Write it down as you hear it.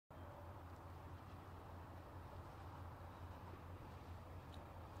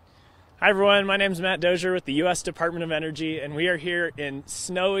Hi everyone, my name is Matt Dozier with the U.S. Department of Energy, and we are here in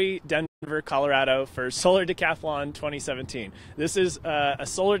snowy Denver, Colorado for Solar Decathlon 2017. This is a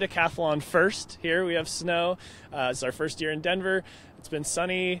Solar Decathlon first. Here we have snow. It's our first year in Denver. It's been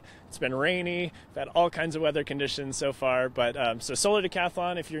sunny, it's been rainy, we've had all kinds of weather conditions so far, but so Solar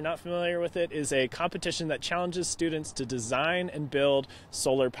Decathlon, if you're not familiar with it, is a competition that challenges students to design and build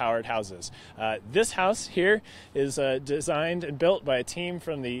solar-powered houses. This house here is designed and built by a team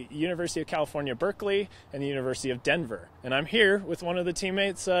from the University of California, Berkeley and the University of Denver. And I'm here with one of the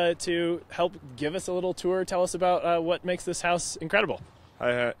teammates to help give us a little tour, tell us about what makes this house incredible.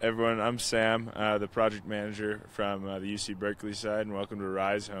 Hi everyone, I'm Sam, the project manager from the UC Berkeley side, and welcome to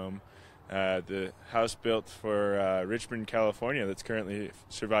Rise Home, the house built for Richmond, California that's currently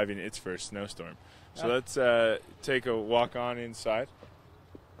surviving its first snowstorm. So let's take a walk on inside.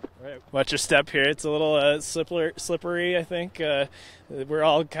 All right. Watch your step here. It's a little slippery, I think. We're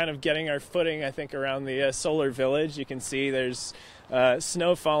all kind of getting our footing, I think, around the solar village. You can see there's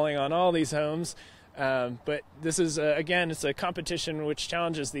snow falling on all these homes. But this is, again, it's a competition which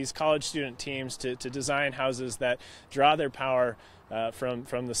challenges these college student teams to design houses that draw their power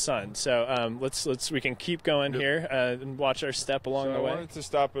from the sun. So we can keep going here and watch our step along the way. I wanted to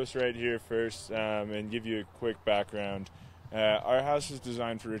stop us right here first and give you a quick background. Our house is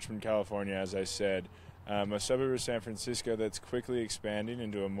designed for Richmond, California, as I said, a suburb of San Francisco that's quickly expanding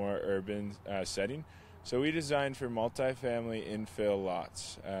into a more urban setting. So we designed for multifamily infill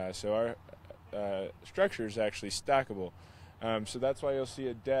lots. So our structure is actually stackable, so that's why you'll see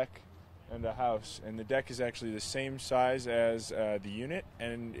a deck and a house, and the deck is actually the same size as the unit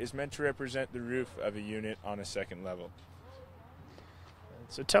and is meant to represent the roof of a unit on a second level.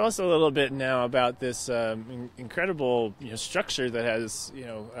 So tell us a little bit now about this incredible structure that has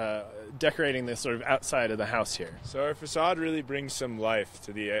decorating this sort of outside of the house here. So our facade really brings some life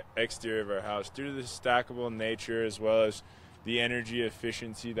to the exterior of our house due to the stackable nature as well as the energy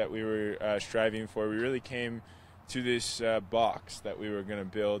efficiency that we were striving for. We really came to this box that we were going to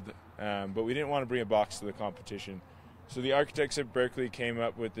build, but we didn't want to bring a box to the competition. So the architects at Berkeley came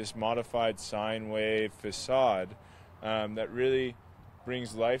up with this modified sine wave facade that really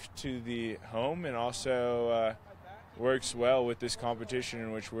brings life to the home and also works well with this competition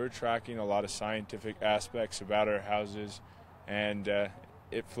in which we're tracking a lot of scientific aspects about our houses, and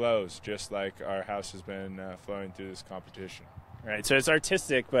it flows just like our house has been flowing through this competition. Right, so it's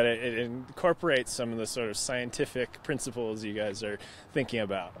artistic, but it incorporates some of the sort of scientific principles you guys are thinking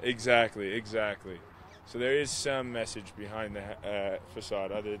about. Exactly. So there is some message behind the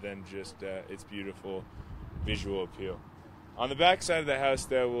facade other than just its beautiful visual appeal. On the back side of the house,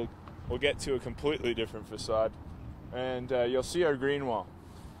 though, we'll get to a completely different facade, and you'll see our green wall.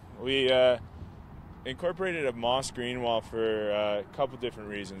 We incorporated a moss green wall for a couple different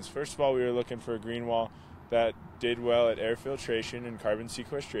reasons. First of all, we were looking for a green wall that did well at air filtration and carbon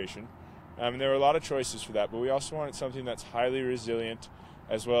sequestration. There were a lot of choices for that, but we also wanted something that's highly resilient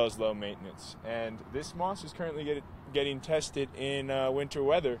as well as low maintenance. And this moss is currently getting tested in winter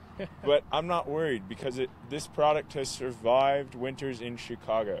weather, but I'm not worried because this product has survived winters in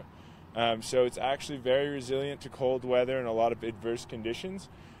Chicago. So it's actually very resilient to cold weather and a lot of adverse conditions.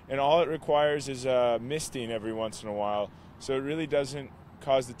 And all it requires is misting every once in a while, so it really doesn't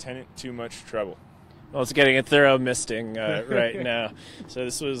cause the tenant too much trouble. Well, it's getting a thorough misting right now. So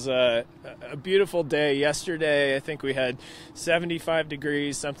this was a beautiful day yesterday. I think we had 75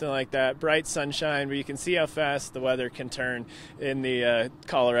 degrees, something like that, bright sunshine, but you can see how fast the weather can turn in the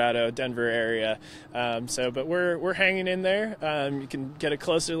Colorado, Denver area. But we're hanging in there. You can get a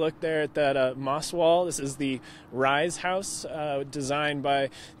closer look there at that moss wall. This is the Rise House, designed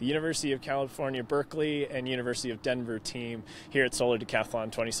by the University of California, Berkeley, and University of Denver team here at Solar Decathlon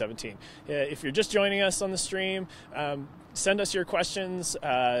 2017. If you're just joining us on the stream, send us your questions,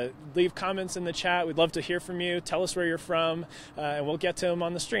 leave comments in the chat. We'd love to hear from you. Tell us where you're from, and we'll get to them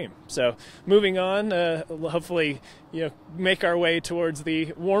on the stream. So moving on, hopefully make our way towards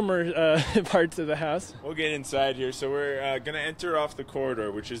the warmer parts of the house. We'll get inside here. So we're going to enter off the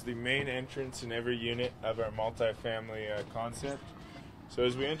corridor, which is the main entrance in every unit of our multifamily concept. So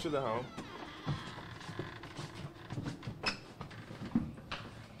as we enter the home,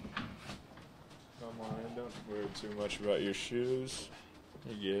 don't worry too much about your shoes.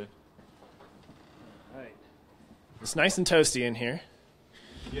 You're good. All right. It's nice and toasty in here.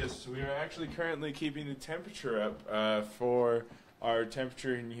 Yes, we are actually currently keeping the temperature up for our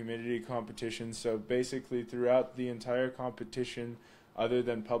temperature and humidity competition. So basically throughout the entire competition, other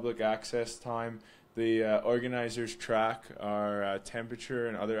than public access time, the organizers track our temperature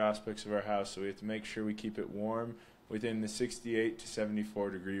and other aspects of our house. So we have to make sure we keep it warm, within the 68 to 74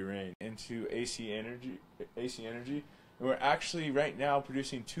 degree range into AC energy, and we're actually right now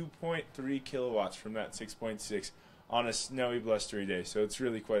producing 2.3 kilowatts from that 6.6 on a snowy, blustery day. So it's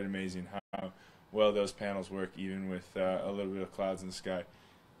really quite amazing how well those panels work, even with a little bit of clouds in the sky.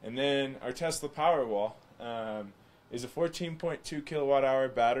 And then our Tesla Powerwall is a 14.2 kilowatt hour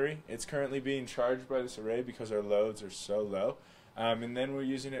battery. It's currently being charged by this array because our loads are so low. And then we're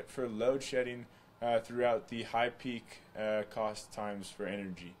using it for load shedding throughout the high peak cost times for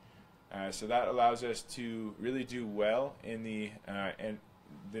energy. So that allows us to really do well in the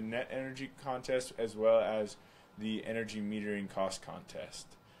net energy contest as well as the energy metering cost contest.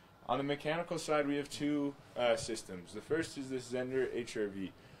 On the mechanical side, we have two systems. The first is this Zender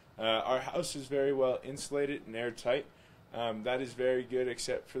HRV. Our house is very well insulated and airtight. That is very good,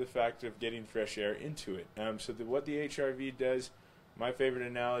 except for the fact of getting fresh air into it. What the HRV does, my favorite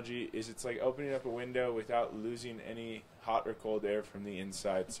analogy, is it's like opening up a window without losing any hot or cold air from the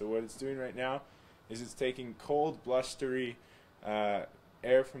inside. So what it's doing right now is it's taking cold, blustery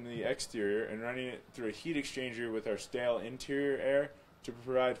air from the exterior and running it through a heat exchanger with our stale interior air to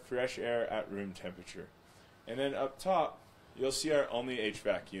provide fresh air at room temperature. And then up top, you'll see our only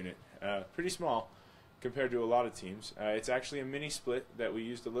HVAC unit. Pretty small compared to a lot of teams. It's actually a mini split that we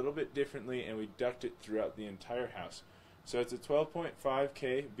used a little bit differently, and we duct it throughout the entire house. So it's a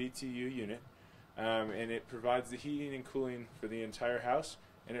 12.5K BTU unit, and it provides the heating and cooling for the entire house,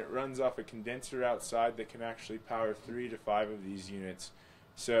 and it runs off a condenser outside that can actually power 3 to 5 of these units.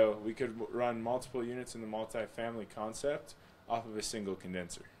 So we could run multiple units in the multi-family concept off of a single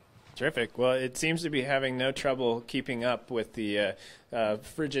condenser. Terrific. Well, it seems to be having no trouble keeping up with the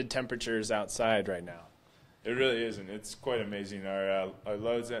frigid temperatures outside right now. It really isn't. It's quite amazing. Our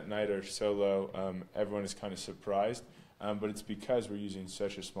loads at night are so low, everyone is kind of surprised, but it's because we're using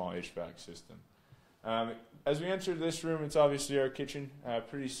such a small HVAC system. As we enter this room, it's obviously our kitchen.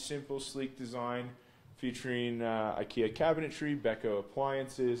 Pretty simple, sleek design featuring IKEA cabinetry, Beko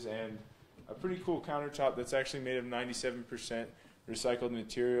appliances, and a pretty cool countertop that's actually made of 97% recycled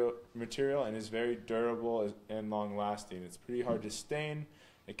material and is very durable and long-lasting. It's pretty hard to stain.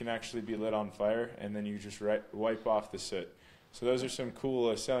 It can actually be lit on fire, and then you just wipe off the soot. So those are some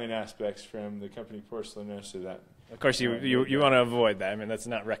cool selling aspects from the company Porcelanosa that. Of course, you want to avoid that. I mean, that's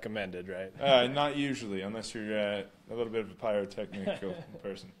not recommended, right? Not usually, unless you're a little bit of a pyrotechnical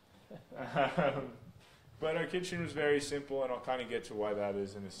person. But our kitchen was very simple, and I'll kind of get to why that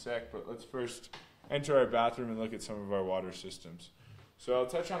is in a sec. But let's first enter our bathroom and look at some of our water systems. So I'll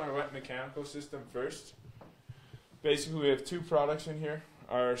touch on our wet mechanical system first. Basically, we have two products in here.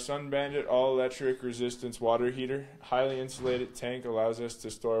 Our Sun Bandit all-electric resistance water heater. Highly insulated tank allows us to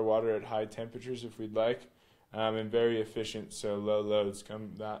store water at high temperatures if we'd like, and very efficient, so low loads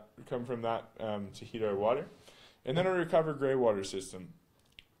come from that to heat our water. And then a Recover gray water system.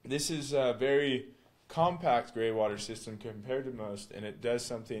 This is a very compact gray water system compared to most, and it does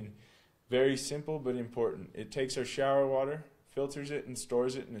something very simple but important. It takes our shower water, filters it, and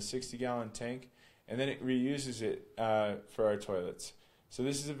stores it in a 60-gallon tank, and then it reuses it for our toilets. So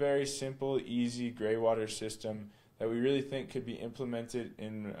this is a very simple, easy gray water system that we really think could be implemented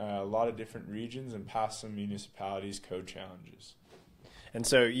in a lot of different regions and pass some municipalities' code challenges. And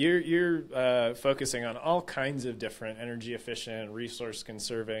so you're focusing on all kinds of different energy efficient, resource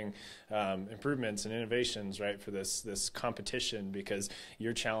conserving improvements and innovations, right, for this competition, because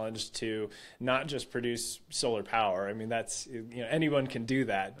you're challenged to not just produce solar power. I mean, that's, anyone can do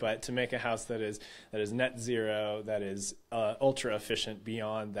that, but to make a house that is net zero, that is ultra efficient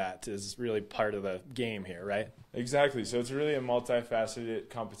beyond that, is really part of the game here, right? Exactly. So it's really a multifaceted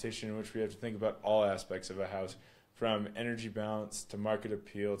competition in which we have to think about all aspects of a house, from energy balance to market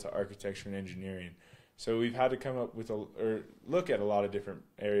appeal to architecture and engineering. So we've had to come up with look at a lot of different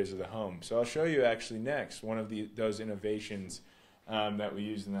areas of the home. So I'll show you actually next one of those innovations that we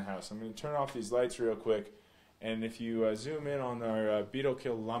used in the house. I'm going to turn off these lights real quick, and if you zoom in on our beetle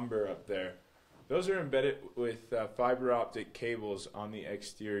kill lumber up there, those are embedded with fiber optic cables on the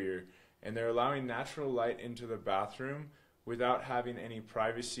exterior, and they're allowing natural light into the bathroom without having any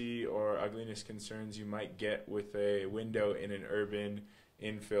privacy or ugliness concerns you might get with a window in an urban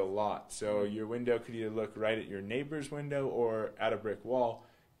infill lot. So your window could either look right at your neighbor's window or at a brick wall.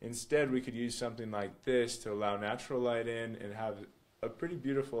 Instead, we could use something like this to allow natural light in and have a pretty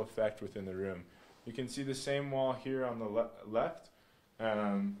beautiful effect within the room. You can see the same wall here on the left. You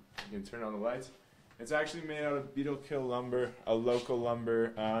can turn on the lights. It's actually made out of beetle kill lumber, a local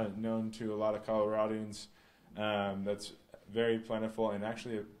lumber known to a lot of Coloradans. That's very plentiful and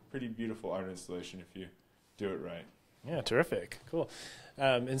actually a pretty beautiful art installation if you do it right. Yeah, terrific. Cool.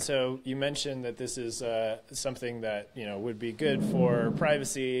 And so you mentioned that this is something that would be good for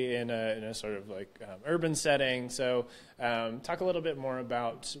privacy in a sort of like urban setting. So talk a little bit more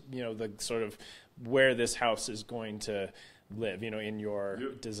about the sort of where this house is going to live, in your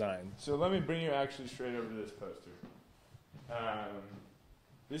design. So let me bring you actually straight over to this poster.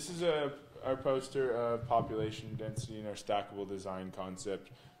 This is our poster of population density and our stackable design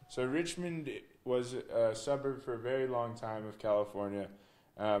concept. So Richmond was a suburb for a very long time of California.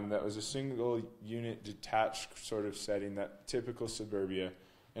 That was a single unit detached sort of setting, that typical suburbia,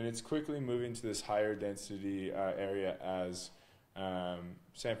 and it's quickly moving to this higher density area as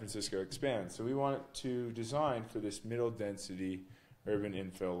San Francisco expands. So we wanted to design for this middle density urban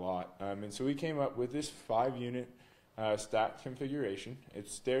infill lot, and so we came up with this 5-unit stacked configuration. It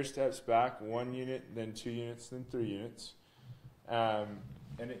stair steps back 1 unit, then 2 units, then 3 units,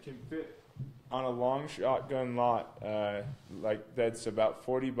 and it can fit on a long shotgun lot like that's about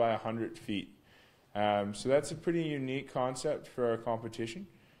 40 by 100 feet. So that's a pretty unique concept for our competition.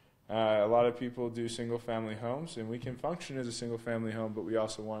 A lot of people do single-family homes, and we can function as a single-family home, but we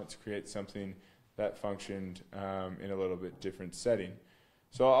also wanted to create something that functioned in a little bit different setting.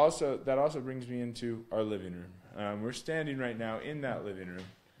 So that also brings me into our living room. We're standing right now in that living room,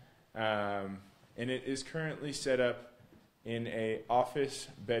 and it is currently set up in a office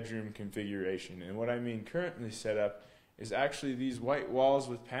bedroom configuration. And what I mean currently set up is actually these white walls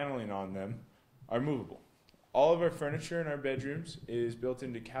with paneling on them are movable. All of our furniture in our bedrooms is built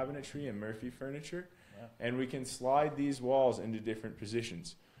into cabinetry and Murphy furniture, and we can slide these walls into different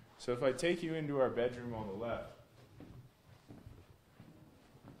positions. So if I take you into our bedroom on the left,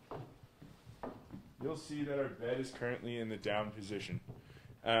 you'll see that our bed is currently in the down position.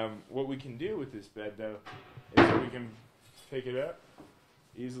 What we can do with this bed, though, is that we can pick it up,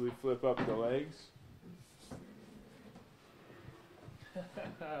 easily flip up the legs,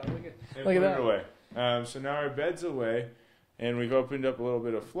 look at that. Away. So now our bed's away, and we've opened up a little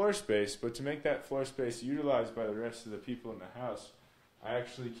bit of floor space, but to make that floor space utilized by the rest of the people in the house, I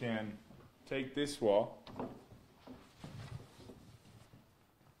actually can take this wall,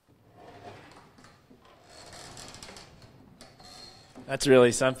 That's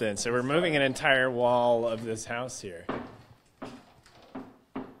really something. So we're moving an entire wall of this house here.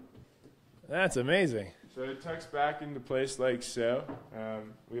 That's amazing. So it tucks back into place like so.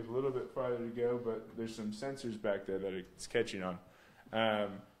 We have a little bit farther to go, but there's some sensors back there that it's catching on.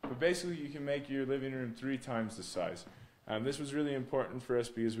 But basically, you can make your living room 3 times the size. This was really important for us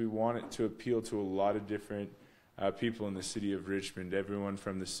because we want it to appeal to a lot of different people in the city of Richmond, everyone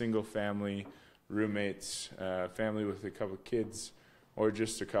from the single family, roommates, family with a couple kids, or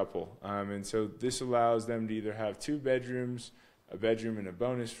just a couple. And so this allows them to either have 2 bedrooms, a bedroom and a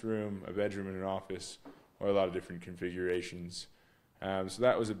bonus room, a bedroom and an office, or a lot of different configurations. So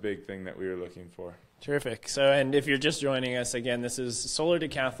that was a big thing that we were looking for. Terrific. So, and if you're just joining us, again, this is Solar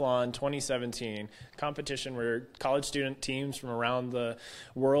Decathlon 2017, competition where college student teams from around the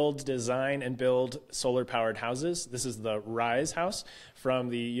world design and build solar-powered houses. This is the RISE house from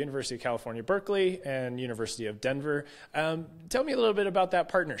the University of California, Berkeley, and University of Denver. Tell me a little bit about that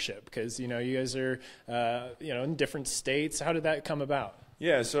partnership, because, you guys are, in different states. How did that come about?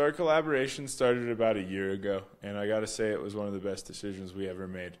 Yeah, so our collaboration started about a year ago, and I got to say it was one of the best decisions we ever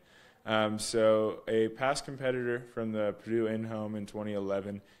made. So a past competitor from the Purdue in-home in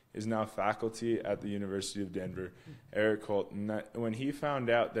 2011 is now faculty at the University of Denver, Eric Holton. When he found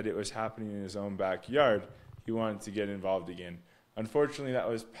out that it was happening in his own backyard, he wanted to get involved again. Unfortunately, that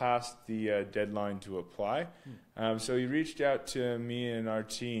was past the deadline to apply. So he reached out to me and our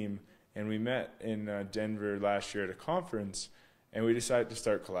team, and we met in Denver last year at a conference, and we decided to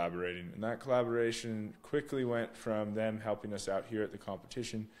start collaborating. And that collaboration quickly went from them helping us out here at the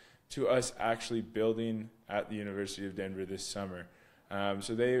competition to us actually building at the University of Denver this summer.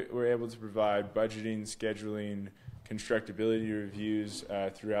 So they were able to provide budgeting, scheduling, constructability reviews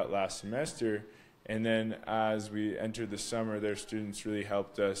throughout last semester. And then as we entered the summer, their students really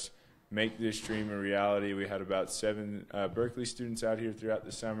helped us make this dream a reality. We had about 7 Berkeley students out here throughout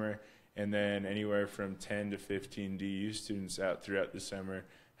the summer, and then anywhere from 10 to 15 DU students out throughout the summer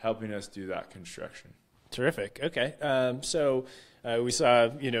helping us do that construction. Terrific. Okay. So we saw,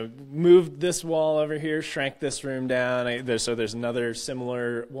 moved this wall over here, shrank this room down. So there's another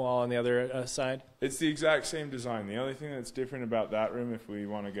similar wall on the other side? It's the exact same design. The only thing that's different about that room, if we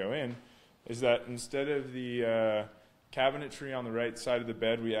want to go in, is that instead of the cabinetry on the right side of the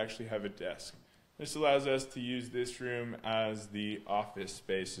bed, we actually have a desk. This allows us to use this room as the office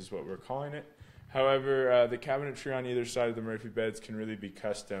space, is what we're calling it. However, the cabinetry on either side of the Murphy beds can really be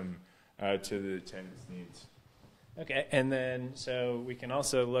custom to the tenant's needs. Okay, and then so we can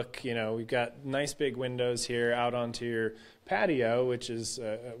also look, we've got nice big windows here out onto your patio, which is,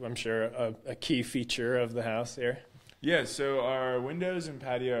 I'm sure, a key feature of the house here. Yeah, so our windows and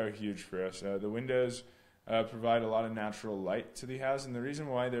patio are huge for us. The windows provide a lot of natural light to the house, and the reason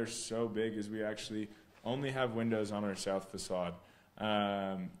why they're so big is we actually only have windows on our south facade.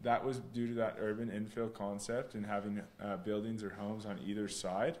 That was due to that urban infill concept and having buildings or homes on either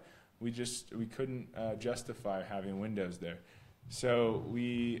side. We couldn't justify having windows there. So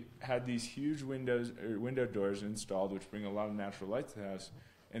we had these huge window doors installed, which bring a lot of natural light to the house.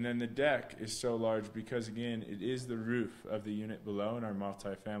 And then the deck is so large because, again, it is the roof of the unit below in our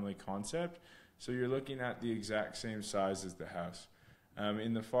multifamily concept. So you're looking at the exact same size as the house.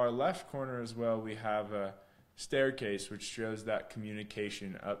 In the far left corner as well, we have a staircase which shows that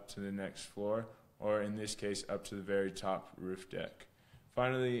communication up to the next floor, or in this case, up to the very top roof deck.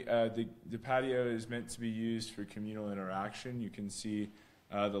 Finally, the patio is meant to be used for communal interaction. You can see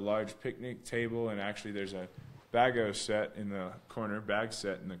the large picnic table, and actually there's a bag set in the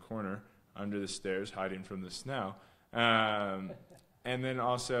corner under the stairs, hiding from the snow. And then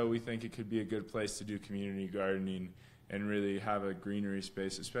also we think it could be a good place to do community gardening and really have a greenery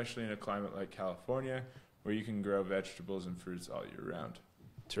space, especially in a climate like California, where you can grow vegetables and fruits all year round.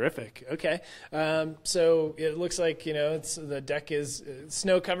 Terrific. Okay. So it looks like, the deck is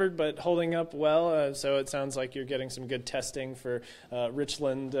snow covered, but holding up well. So it sounds like you're getting some good testing for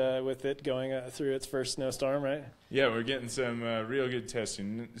Richland with it going through its first snowstorm, right? Yeah, we're getting some real good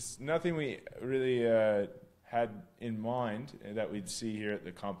testing. It's nothing we really had in mind that we'd see here at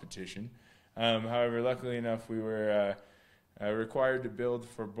the competition. However, luckily enough, we were required to build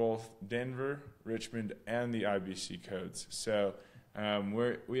for both Denver, Richmond, and the IBC codes. So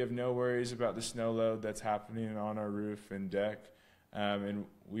we have no worries about the snow load that's happening on our roof and deck, and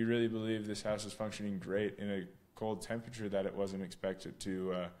we really believe this house is functioning great in a cold temperature that it wasn't expected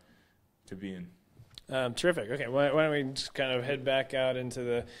to be in. Terrific. Okay, why don't we just kind of head back out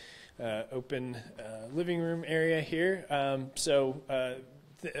into the open living room area here?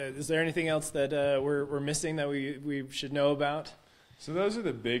 Is there anything else that we're missing that we should know about? So those are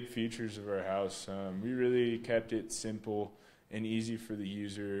the big features of our house. We really kept it simple and easy for the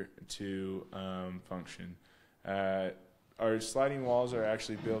user to function. Our sliding walls are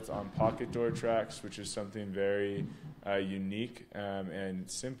actually built on pocket door tracks, which is something very unique and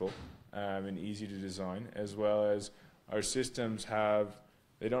simple and easy to design, as well as our systems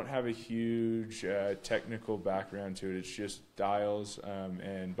they don't have a huge technical background to it. It's just dials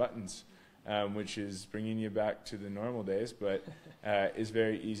and buttons, which is bringing you back to the normal days, but is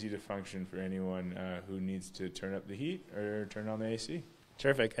very easy to function for anyone who needs to turn up the heat or turn on the AC.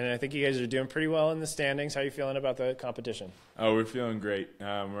 Terrific. And I think you guys are doing pretty well in the standings. How are you feeling about the competition? Oh, we're feeling great.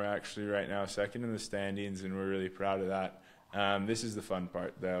 We're actually right now second in the standings, and we're really proud of that. This is the fun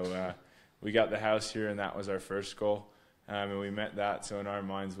part, though. We got the house here, and that was our first goal. And we met that, so in our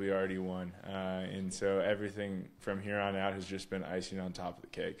minds we already won. And so everything from here on out has just been icing on top of the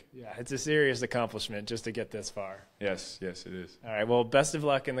cake. Yeah, it's a serious accomplishment just to get this far. Yes, it is. All right, well, best of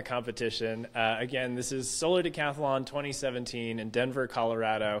luck in the competition. Again, this is Solar Decathlon 2017 in Denver,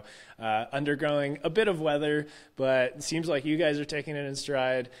 Colorado. Undergoing a bit of weather, but it seems like you guys are taking it in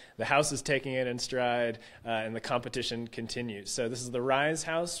stride. The house is taking it in stride, and the competition continues. So this is the Rise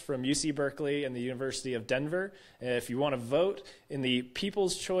House from UC Berkeley and the University of Denver. If you want to vote in the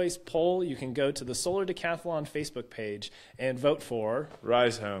People's Choice poll, you can go to the Solar Decathlon Facebook page and vote for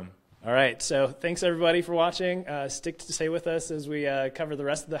Rise Home. All right, so thanks everybody for watching. Stay with us as we cover the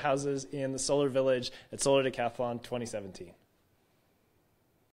rest of the houses in the Solar Village at Solar Decathlon 2017.